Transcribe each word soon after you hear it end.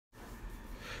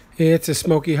It's a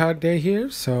smoky hot day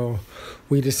here, so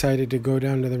we decided to go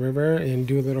down to the river and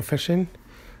do a little fishing.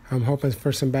 I'm hoping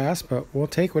for some bass, but we'll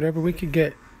take whatever we could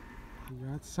get. We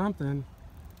got something.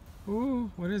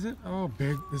 Ooh, what is it? Oh,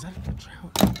 big. Is that a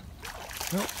trout?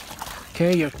 Nope.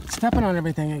 Okay, you're stepping on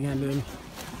everything again, dude.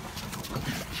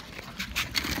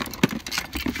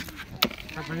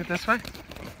 Can I bring it this way?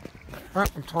 Oh,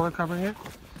 I'm totally covering it.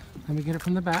 Let me get it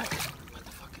from the back. What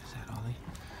the fuck is that, Ollie?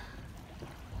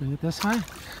 Bring it this way. Is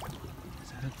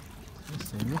that a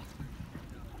thing?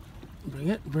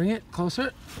 Bring it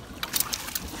closer.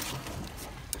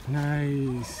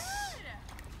 Nice.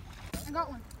 I got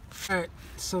one. All right,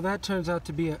 so that turns out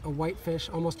to be a white fish,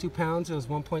 almost 2 pounds. It was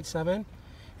 1.7,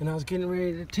 and I was getting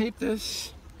ready to tape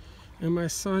this, and my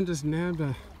son just nabbed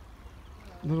a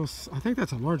little. I think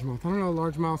that's a largemouth. I don't know,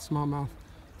 largemouth, smallmouth.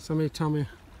 Somebody tell me,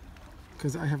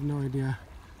 because I have no idea.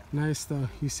 Nice though.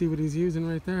 You see what he's using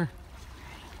right there.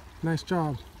 Nice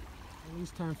job. At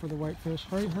least time for the whitefish.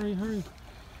 Hurry, hurry, hurry.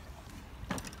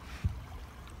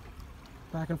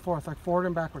 Back and forth, like forward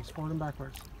and backwards, forward and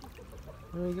backwards.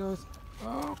 There he goes.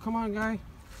 Oh, come on, guy.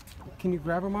 Can you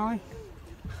grab him, Ollie?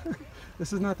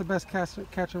 This is not the best catch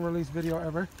and release video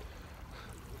ever.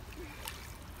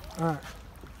 All right.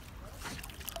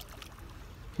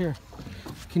 Here.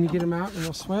 Can you get him out and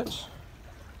we'll switch?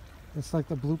 It's like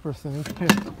the blooper thing. Here.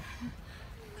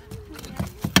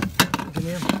 Come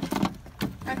here.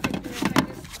 I figured if I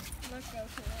just let go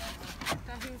to it. I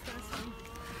thought he was going to swim.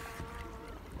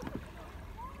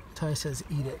 Ty says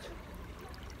eat it.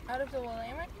 Out of the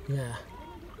Willamette? Yeah.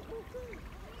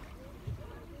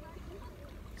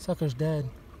 Sucker's dead.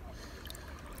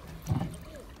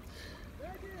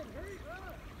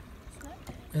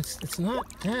 It's not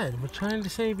dead. We're trying to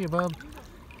save you, bub.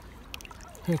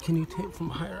 Here, can you take from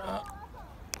higher up?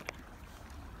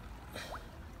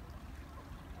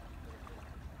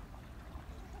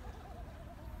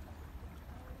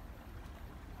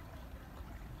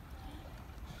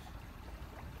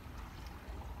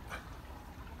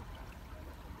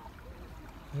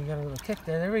 You got a little kick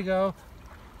there. There we go.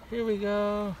 Here we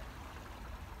go.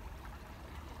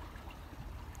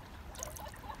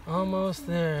 Almost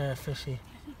there, fishy.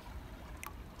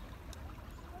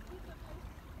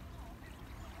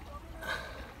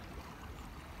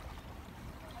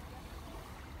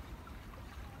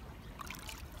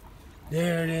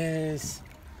 There it is.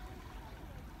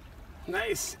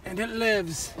 Nice, and it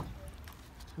lives.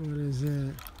 What is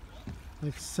it?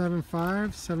 Like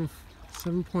 7.5,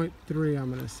 7.3, I'm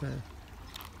gonna say.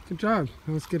 Good job.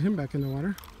 Now let's get him back in the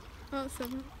water. Oh,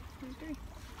 7.3.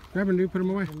 Grab him, dude. Put him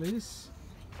away. Release.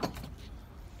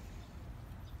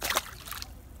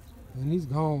 And he's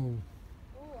gone.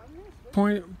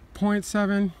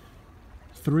 0.7,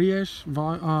 3-ish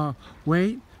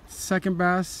weight. Second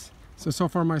bass. So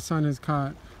far my son has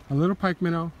caught a little pike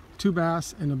minnow, 2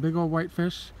 bass, and a big old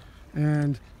whitefish.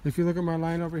 And if you look at my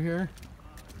line over here,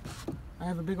 I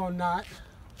have a big old knot.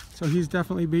 So he's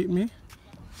definitely beating me.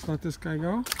 Let's let this guy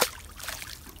go.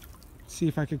 See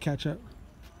if I can catch up.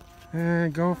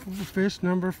 And go for fish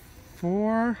number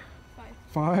 4.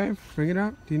 5. Bring it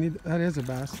up. Do you need? That is a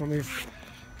bass. Let me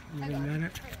net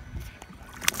it.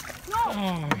 No.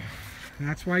 Oh,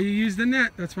 that's why you use the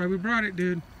net. That's why we brought it,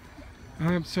 dude.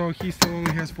 So he still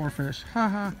only has 4 fish.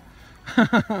 Ha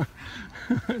ha.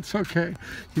 It's okay.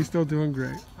 He's still doing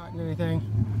great. Not anything.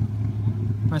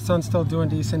 My son's still doing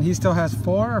decent. He still has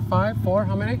 4 or 5? 4?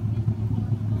 How many?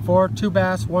 4. 2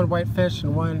 bass, 1 whitefish,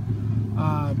 and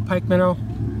 1 pike minnow.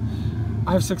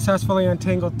 I've successfully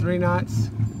untangled 3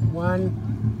 knots. 1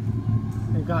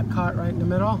 and got caught right in the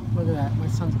middle. Look at that. My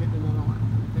son's getting another one.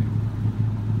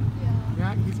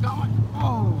 Yeah, he's going.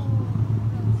 Oh.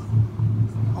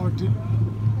 Oh, dude.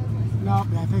 No,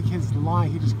 I think his line,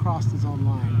 he just crossed his own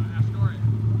line.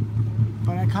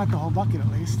 But I caught the whole bucket at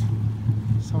least,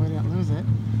 so we didn't lose it.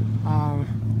 I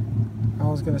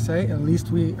was gonna say, at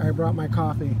least I brought my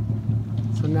coffee.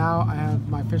 So now I have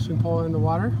my fishing pole in the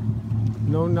water.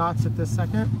 No knots at this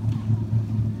second.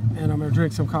 And I'm gonna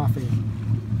drink some coffee.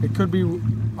 It could be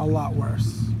a lot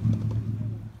worse.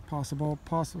 Possible.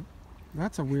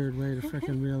 That's a weird way to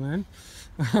frickin' reel in.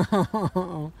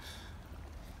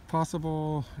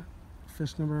 Possible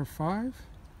fish number 5.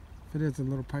 If it is a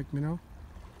little pike minnow.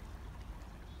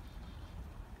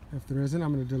 If there isn't,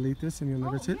 I'm gonna delete this and you'll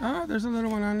never see it. Oh, there's a little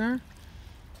one on there.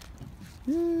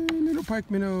 Yay, little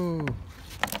pike minnow.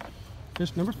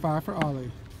 Fish number 5 for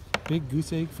Ollie. Big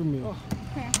goose egg for me. Oh.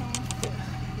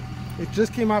 It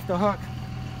just came off the hook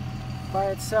by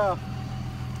itself,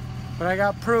 but I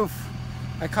got proof.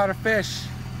 I caught a fish.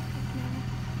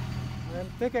 I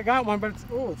think I got one, but it's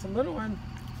a little one.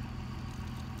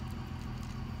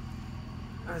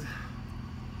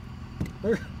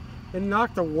 It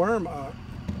knocked a worm up.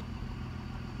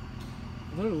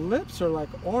 Their lips are like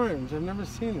orange. I've never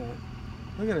seen that.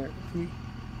 Look at it.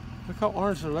 Look how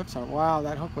orange their lips are. Wow,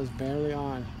 that hook was barely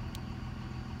on.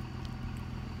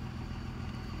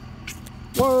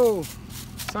 Whoa,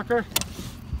 sucker.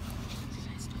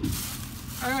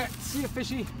 All right, see you,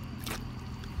 fishy.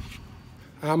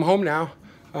 I'm home now.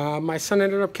 My son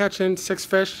ended up catching 6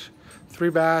 fish, 3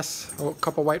 bass, a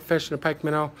couple whitefish, and a pike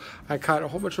minnow. I caught a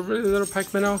whole bunch of really little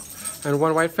pike minnow and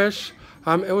 1 whitefish.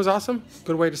 It was awesome.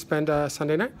 Good way to spend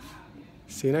Sunday night.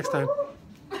 See you next time.